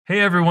Hey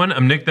everyone,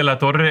 I'm Nick de la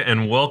Torre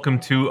and welcome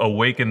to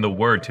Awaken the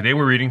Word. Today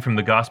we're reading from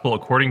the Gospel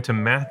according to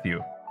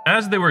Matthew.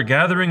 As they were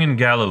gathering in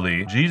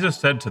Galilee, Jesus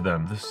said to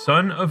them, "The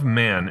Son of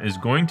Man is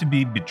going to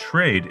be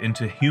betrayed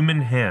into human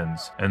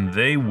hands, and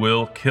they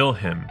will kill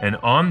him. And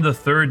on the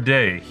third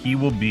day he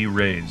will be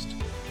raised."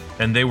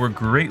 And they were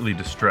greatly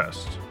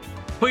distressed.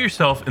 Put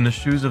yourself in the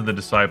shoes of the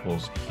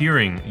disciples,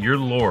 hearing your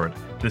Lord,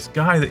 this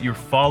guy that you're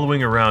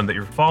following around, that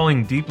you're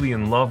falling deeply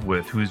in love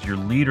with, who is your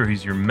leader,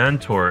 he's your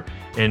mentor,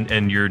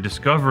 and you're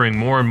discovering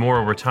more and more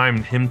over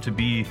time him to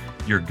be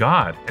your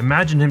God.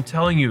 Imagine him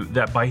telling you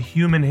that by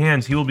human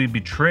hands he will be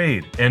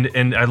betrayed.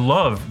 And I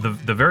love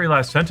the very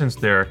last sentence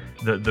there,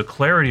 the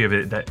clarity of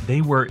it, that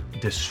they were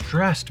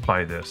distressed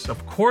by this.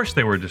 Of course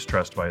they were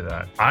distressed by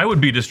that. I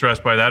would be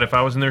distressed by that if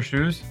I was in their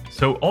shoes.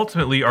 So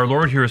ultimately, our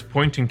Lord here is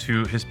pointing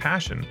to his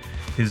passion,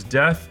 his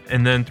death,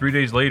 and then 3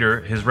 days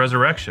later, his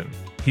resurrection.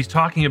 He's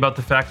talking about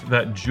the fact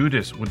that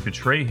Judas would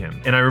betray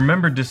him. And I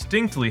remember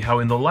distinctly how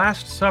in the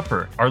Last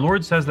Supper, our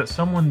Lord says that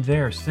someone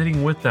there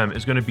sitting with them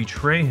is going to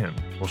betray him.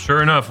 Well,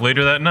 sure enough,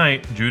 later that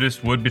night,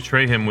 Judas would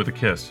betray him with a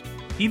kiss.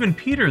 Even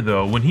Peter,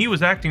 though, when he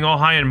was acting all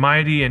high and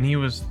mighty and he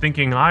was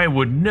thinking, "I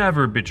would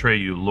never betray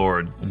you,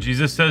 Lord." And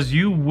Jesus says,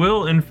 "You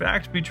will in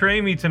fact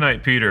betray me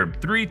tonight, Peter,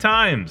 3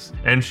 times.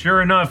 And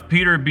sure enough,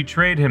 Peter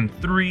betrayed him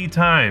 3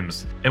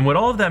 times. And what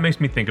all of that makes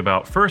me think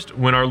about, first,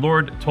 when our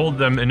Lord told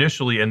them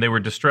initially and they were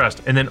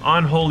distressed, and then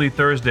on Holy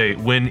Thursday,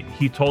 when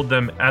he told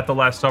them at the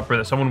Last Supper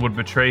that someone would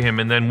betray him,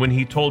 and then when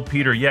he told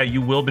Peter, "Yeah, you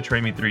will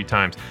betray me 3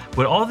 times.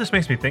 What all of this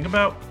makes me think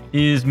about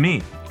is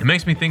me. It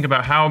makes me think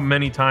about how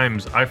many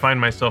times I find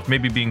myself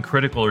maybe being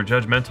critical or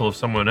judgmental of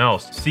someone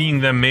else, seeing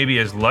them maybe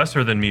as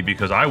lesser than me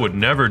because I would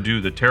never do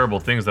the terrible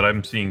things that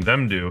I'm seeing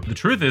them do. The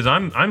truth is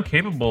I'm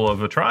capable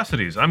of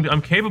atrocities.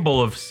 I'm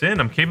capable of sin.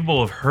 I'm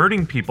capable of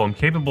hurting people. I'm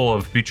capable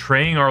of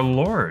betraying our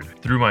Lord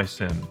through my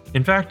sin.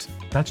 In fact,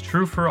 that's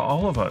true for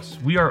all of us.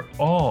 We are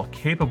all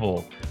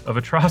capable of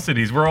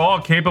atrocities. We're all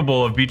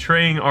capable of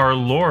betraying our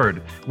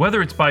Lord,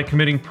 whether it's by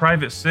committing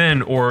private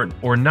sin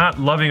or not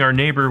loving our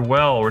neighbor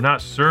well or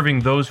not serving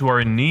those who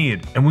are in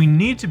need. And we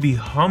need to be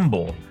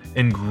humble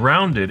and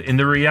grounded in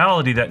the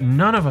reality that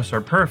none of us are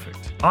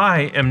perfect.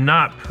 I am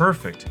not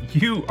perfect.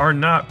 You are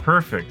not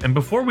perfect. And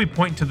before we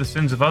point to the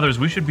sins of others,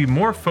 we should be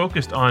more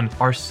focused on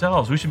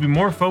ourselves. We should be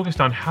more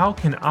focused on how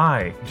can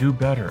I do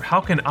better?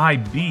 How can I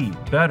be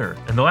better?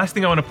 And the last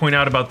thing I want to point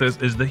out about this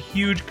is the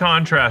huge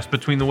contrast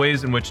between the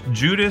ways in which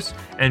Judas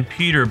and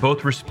Peter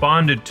both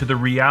responded to the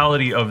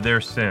reality of their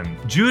sin.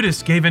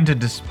 Judas gave into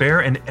despair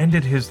and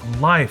ended his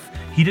life.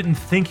 He didn't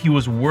think he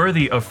was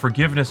worthy of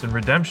forgiveness and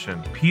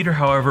redemption. Peter,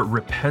 however,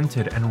 repented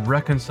and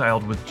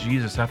reconciled with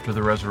Jesus after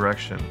the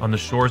resurrection on the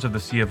shores of the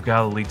Sea of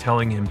Galilee,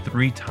 telling him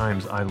 3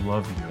 times, "I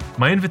love you."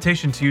 My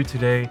invitation to you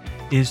today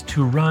is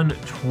to run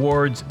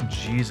towards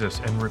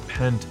Jesus and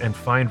repent and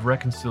find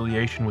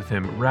reconciliation with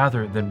him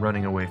rather than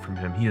running away from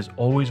him. He is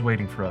always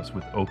waiting for us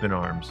with open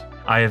arms.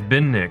 I have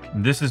been Nick.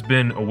 This has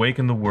been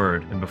Awaken the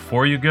Word. And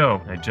before you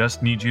go, I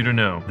just need you to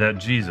know that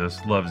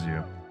Jesus loves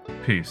you.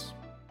 Peace.